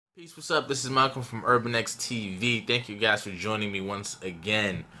Peace, what's up? This is Malcolm from UrbanX TV. Thank you guys for joining me once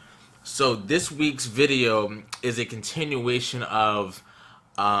again. So this week's video is a continuation of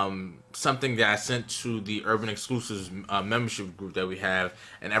something that I sent to the Urban Exclusives membership group that we have.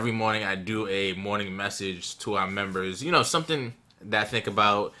 And every morning I do a morning message to our members. You know, something that I think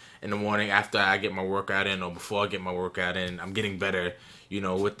about in the morning after I get my workout in or before I get my workout in. I'm getting better, you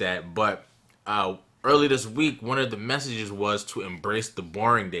know, with that. But early this week, one of the messages was to embrace the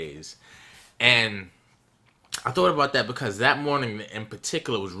boring days. And I thought about that because that morning in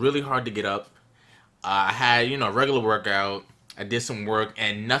particular was really hard to get up. I had, you know, a regular workout. I did some work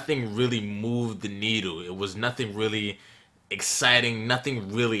and nothing really moved the needle. It was nothing really exciting.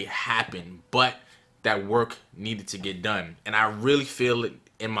 Nothing really happened. But that work needed to get done. And I really feel it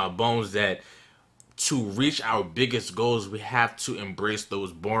in my bones that to reach our biggest goals, we have to embrace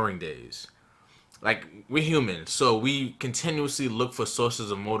those boring days. Like, we're human, so we continuously look for sources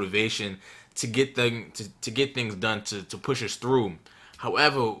of motivation to get things done, to push us through.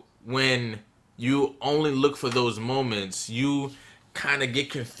 However, when you only look for those moments, you kind of get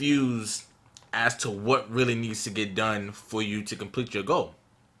confused as to what really needs to get done for you to complete your goal.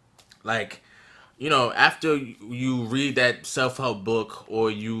 Like, you know, after you read that self-help book or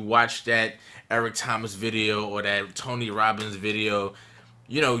you watch that Eric Thomas video or that Tony Robbins video,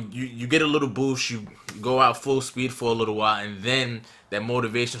 you know, you get a little boost, you go out full speed for a little while, and then that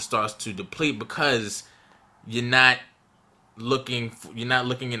motivation starts to deplete because you're not looking in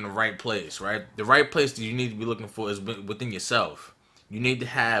the right place, right? The right place that you need to be looking for is within yourself. You need to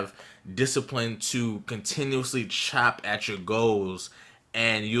have discipline to continuously chop at your goals,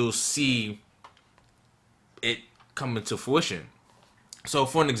 and you'll see it come into fruition. So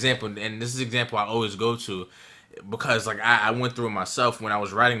for an example, and this is an example I always go to, because like I went through it myself when I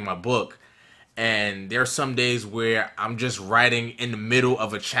was writing my book, and there are some days where I'm just writing in the middle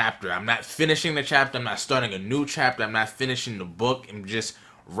of a chapter. I'm not finishing the chapter, I'm not starting a new chapter, I'm not finishing the book, I'm just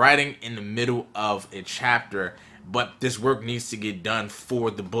writing in the middle of a chapter, but this work needs to get done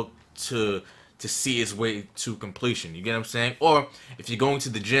for the book to see its way to completion. You get what I'm saying? Or if you're going to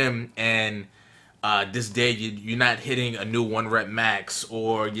the gym and this day you're not hitting a new 1 rep max,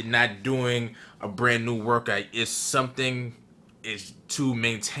 or you're not doing a brand new workout, it's something is to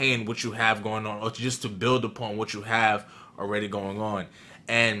maintain what you have going on, or just to build upon what you have already going on.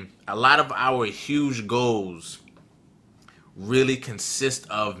 And a lot of our huge goals really consist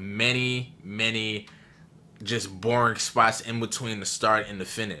of many just boring spots in between the start and the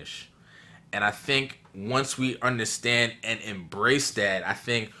finish. And I think once we understand and embrace that, I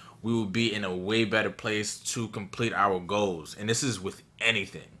think we will be in a way better place to complete our goals. And this is with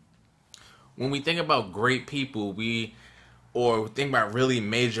anything. When we think about great people, or think about really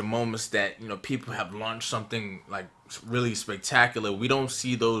major moments that, you know, people have launched something like really spectacular, we don't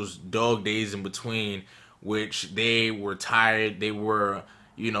see those dog days in between, which they were tired, they were,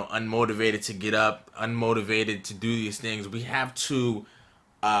 you know, unmotivated to get up, unmotivated to do these things. We have to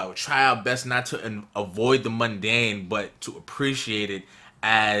try our best not to avoid the mundane, but to appreciate it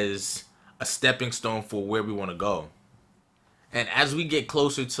as a stepping stone for where we want to go. And as we get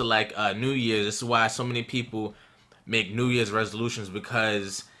closer to like New Year's, this is why so many people make New Year's resolutions,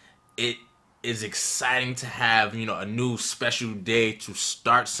 because it is exciting to have, you know, a new special day to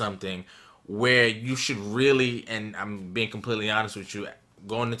start something where you should really, and I'm being completely honest with you,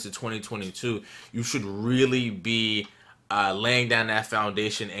 going into 2022, you should really be laying down that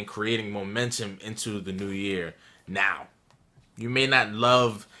foundation and creating momentum into the new year now. You may not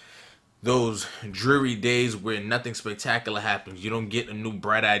love those dreary days where nothing spectacular happens. You don't get a new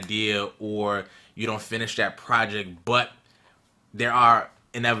bright idea, or you don't finish that project, but they are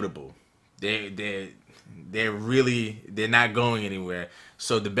inevitable. They're not going anywhere.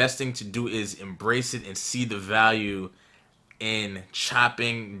 So the best thing to do is embrace it and see the value in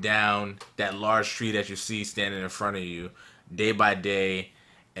chopping down that large tree that you see standing in front of you day by day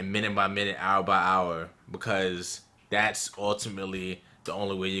and minute by minute, hour by hour, because that's ultimately the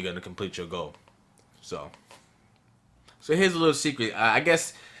only way you're going to complete your goal. So here's a little secret. I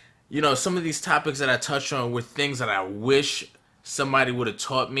guess, you know, some of these topics that I touch on were things that I wish somebody would have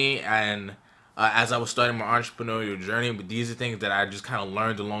taught me, and as I was starting my entrepreneurial journey, but these are things that I just kind of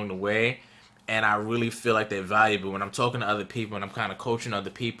learned along the way, and I really feel like they're valuable when I'm talking to other people and I'm kind of coaching other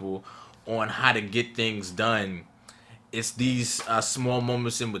people on how to get things done. It's these small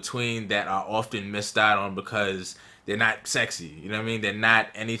moments in between that are often missed out on because they're not sexy. You know what I mean? They're not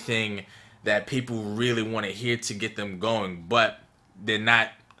anything that people really want to hear to get them going, but they're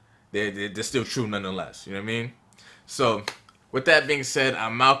still true nonetheless. You know what I mean? So with that being said,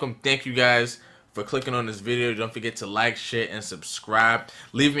 I'm Malcolm. Thank you guys for clicking on this video. Don't forget to like, share, and subscribe.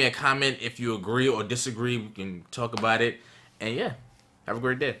 Leave me a comment if you agree or disagree. We can talk about it. And yeah, have a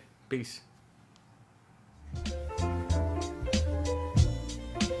great day. Peace.